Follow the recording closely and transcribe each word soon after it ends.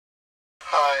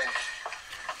Hi,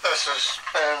 this is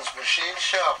Ben's Machine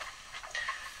Shop.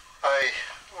 I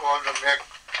want to make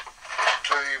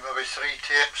maybe three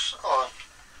tapes on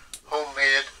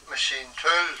homemade machine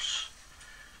tools.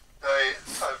 Now,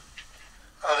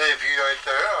 any of you out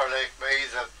there are like me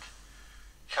that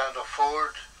can't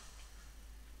afford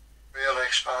really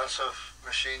expensive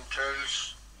machine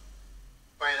tools.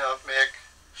 Why not make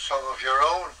some of your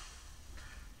own?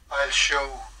 I'll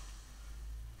show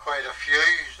quite a few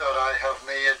that I have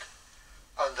made,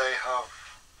 and they have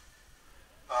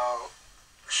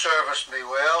serviced me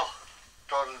well,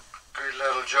 done good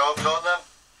little jobs on them.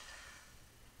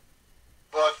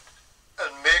 But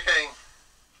in making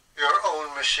your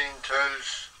own machine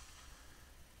tools,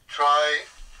 try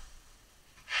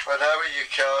whenever you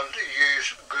can to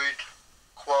use good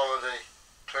quality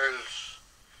tools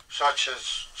such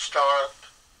as Starrett,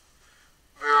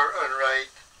 Moore and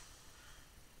Wright,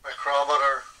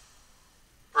 Micrometer,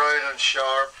 Brown and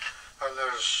Sharp, and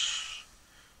there's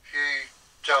a few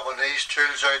Japanese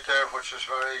tools out there which is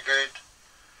very good,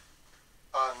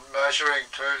 and measuring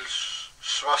tools,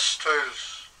 Swiss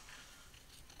tools.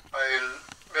 I'll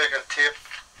make a tape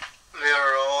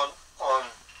later on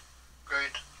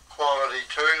good quality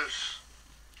tools.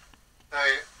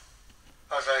 Now,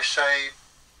 as I say,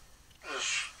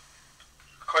 there's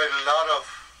quite a lot of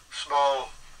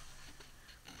small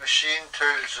machine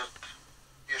tools that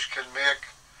you can make.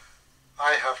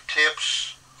 I have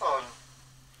tapes on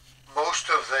most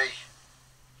of the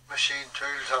machine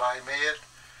tools that I made.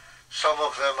 Some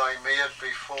of them I made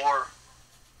before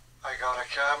I got a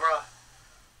camera,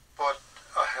 but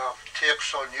I have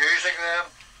tapes on using them.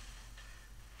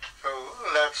 So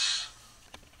let's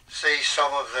see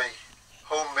some of the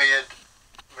homemade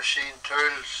machine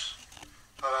tools,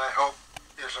 and I hope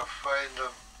you find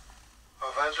them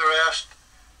of interest.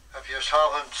 If you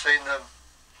haven't seen them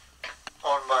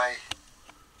on my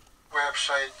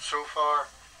website so far.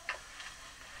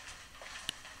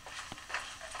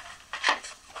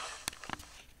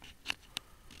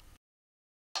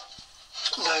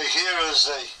 Now here is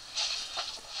the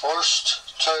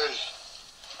first tool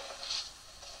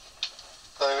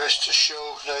I wish to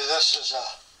show. Now this is a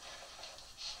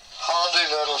handy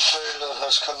little tool that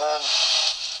has come in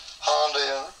handy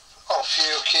on a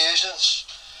few occasions.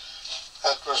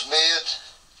 It was made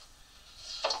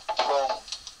from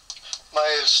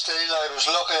mild steel. I was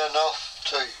lucky enough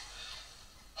to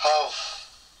have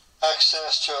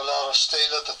access to a lot of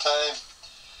steel at the time.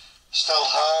 Still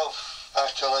have,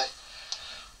 actually.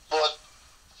 But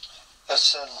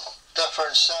it's in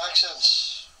different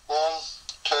sections. 1,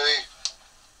 2,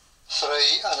 3,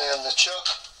 and then the chuck.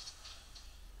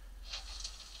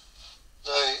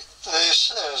 Now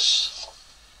this is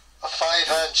a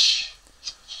 5-inch,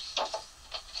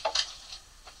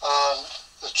 and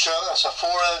the chuck, it's a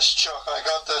 4-inch chuck. I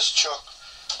got this chuck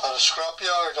at a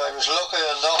scrapyard. I was lucky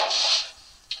enough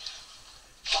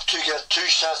to get 2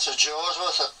 sets of jaws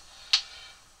with it.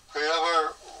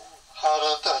 Whoever had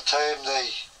at that time,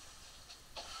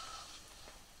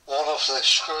 one of the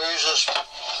screws is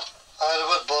out of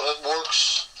it, but it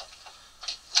works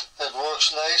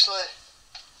nicely.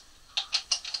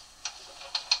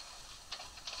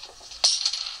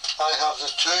 I have the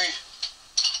 2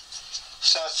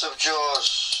 sets of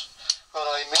jaws. When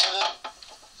I made it,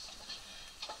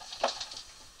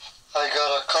 I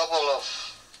got a couple of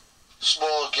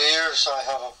small gears. I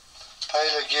have a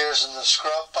pile of gears in the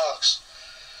scrap box,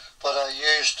 but I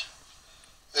used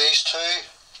these 2.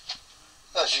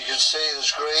 As you can see,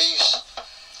 there's grease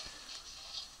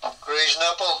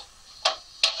nipple.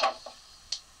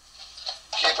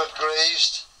 Keep it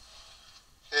greased,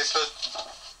 keep it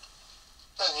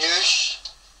in use,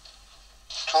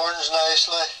 turns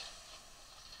nicely.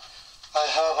 I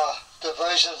have a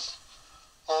division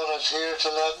on it here to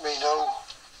let me know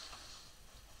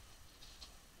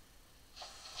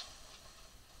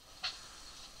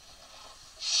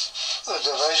the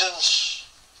divisions.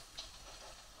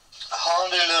 A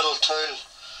handy little tool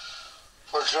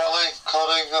for drilling,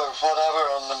 cutting or whatever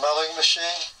on the milling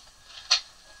machine.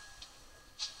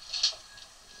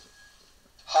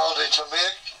 Handy to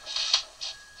make.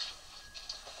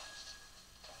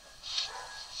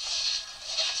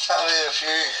 Any of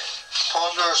you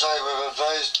punters, I would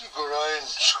advise to go around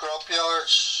scrap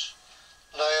yards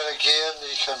now and again.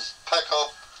 You can pick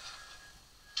up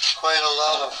quite a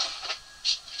lot of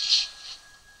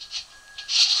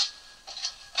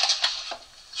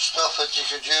stuff that you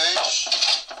could use.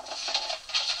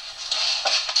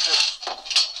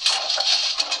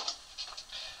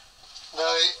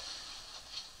 Now,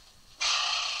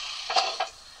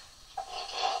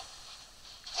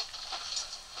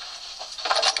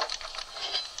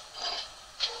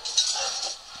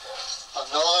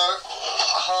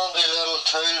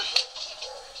 tool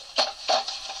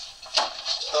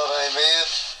that I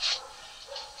made,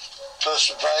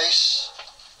 plus vise,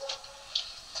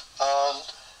 and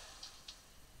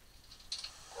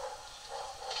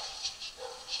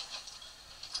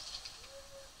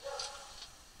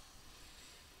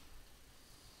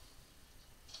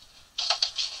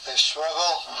a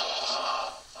swivel,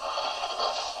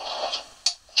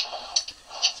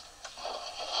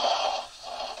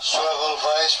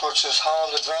 vise, which is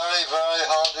handy, very, very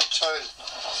handy tool.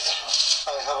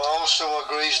 I have also a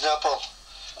grease nipple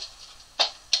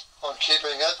on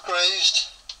keeping it greased.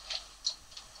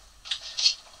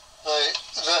 Now,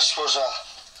 this was a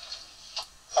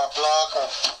block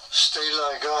of steel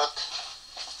I got.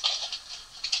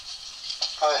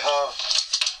 I have,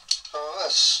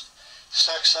 it's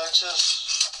 6 inches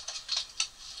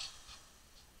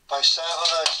by 7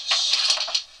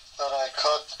 inches that I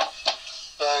cut.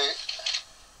 Now,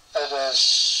 it is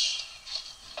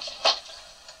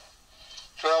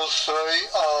drilled through,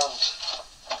 and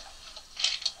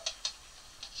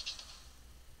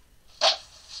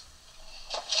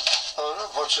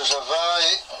which is a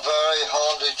very, very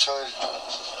handy tool.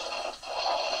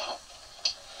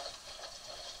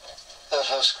 It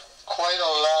has quite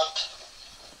a lot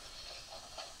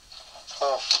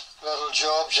of little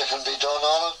jobs that can be done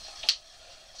on it.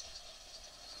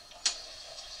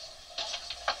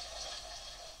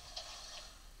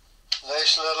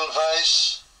 Nice little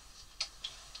vise.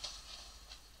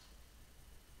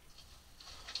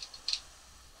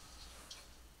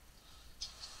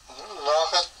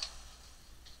 Lock it.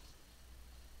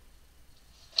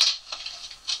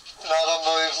 Not a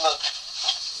movement.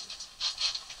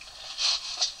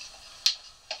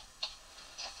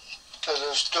 It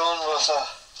is done with a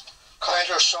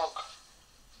countersunk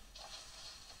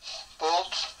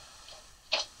bolt.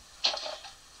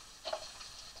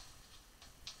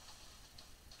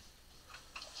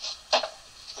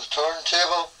 The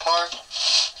turntable part,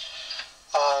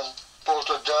 and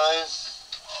bolted down.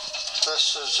 This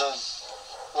is in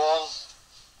 1,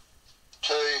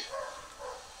 2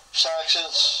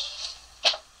 sections,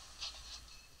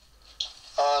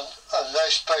 and a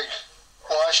nice big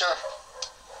washer,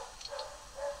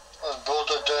 and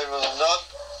bolted down with a nut.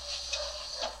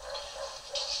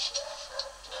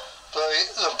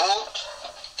 The bolt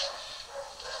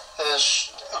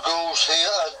goes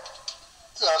here, and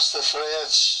that's the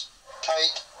threads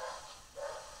tight.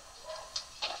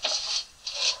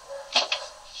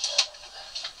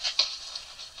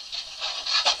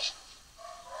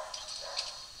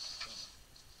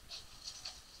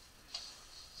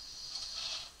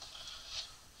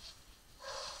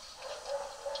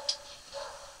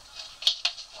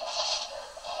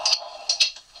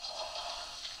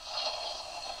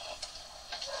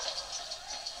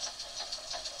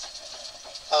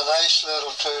 A nice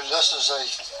little tool. This is a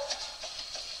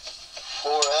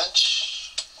 4-inch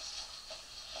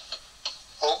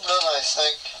opening, I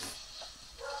think.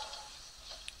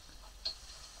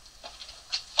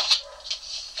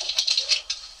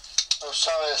 Oh,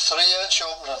 sorry, a 3-inch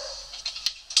opening,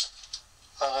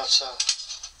 and it's a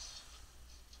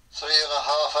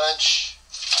 3.5-inch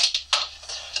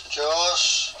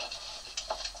jaws.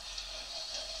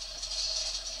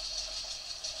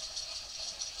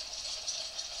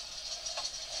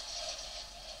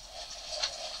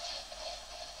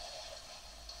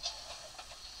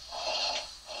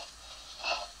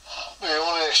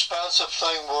 Expensive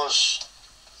thing was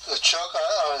the chuck,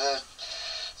 or the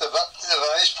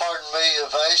vise, pardon me, the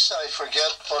vise, I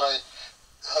forget what I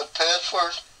had paid for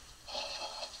it,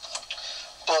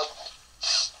 but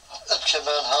it came in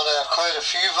handy. Quite a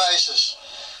few vices,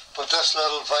 but this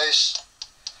little vise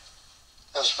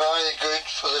is very good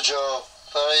for the job,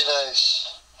 very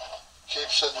nice,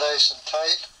 keeps it nice and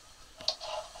tight,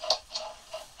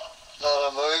 not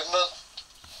a movement.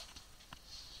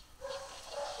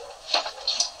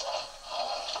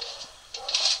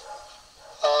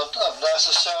 And if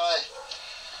necessary,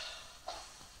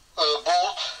 with a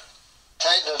bolt,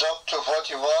 tighten it up to what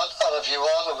you want, and if you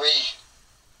want a wee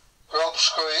grub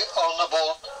screw on the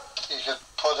bolt, you could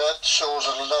put it so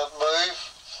it'll not move.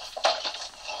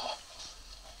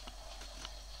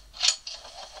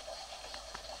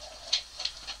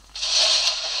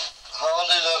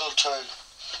 Handy little tool.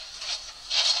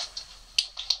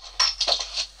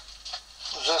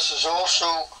 This is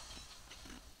also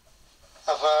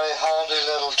a very handy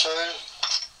little tool.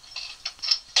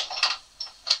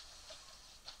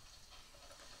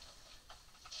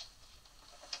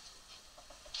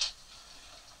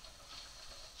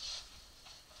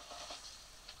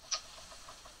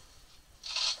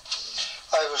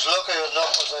 I was lucky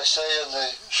enough, as I say, in the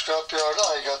scrapyard,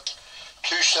 I got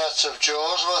 2 sets of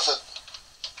jaws with it.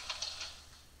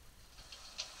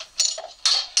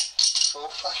 So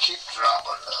I keep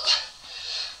dropping that.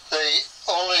 The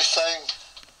only thing,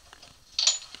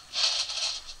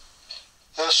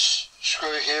 this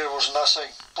screw here was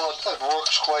missing, but it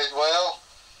works quite well.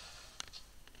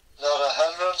 Not a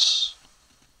hindrance.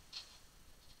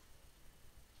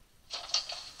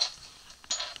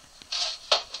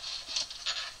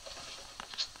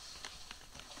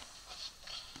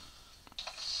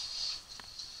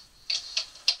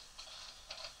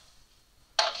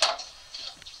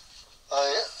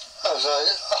 As I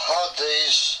had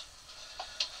these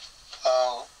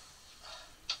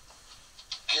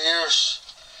gears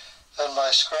in my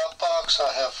scrap box,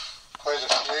 I have quite a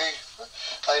few.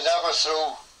 I never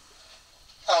throw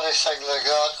anything like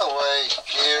that away,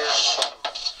 gears,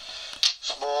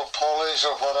 small pulleys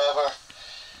or whatever.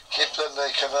 Keep them,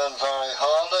 they come in very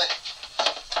handy.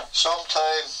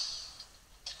 Sometime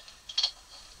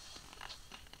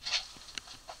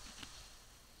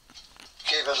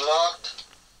keep it locked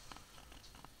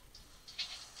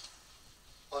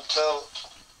until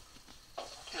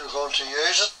you're going to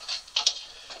use it.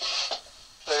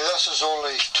 Now this is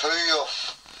only 2 of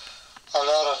a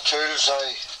lot of tools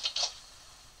I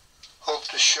hope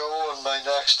to show in my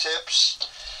next tips.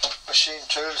 Machine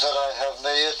tools that I have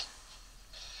made.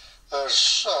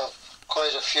 There's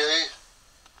quite a few,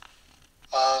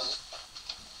 and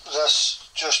this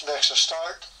just makes a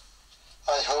start.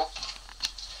 I hope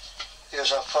you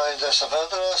will find this of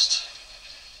interest,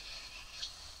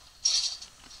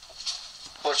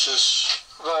 which is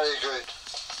very good.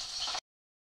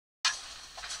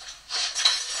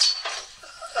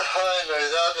 Hi, now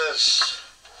that is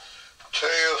 2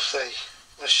 of the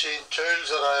machine tools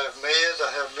that I have made.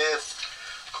 I have made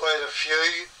quite a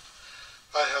few.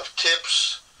 I have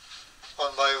tips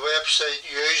on my website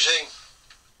using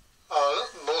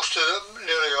most of them,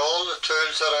 nearly all the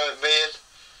tools that I've made.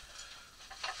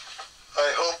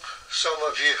 I hope some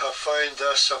of you have found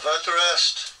this of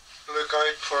interest. Look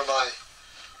out for my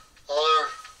other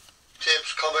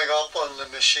tips coming up on the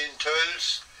machine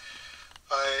tools.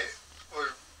 I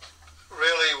would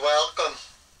really welcome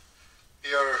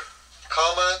your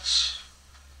comments,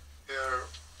 your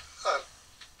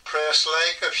press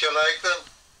like if you like them.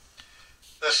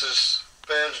 This is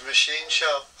Ben's Machine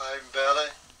Shop. I'm Benny.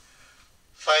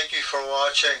 Thank you for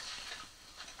watching.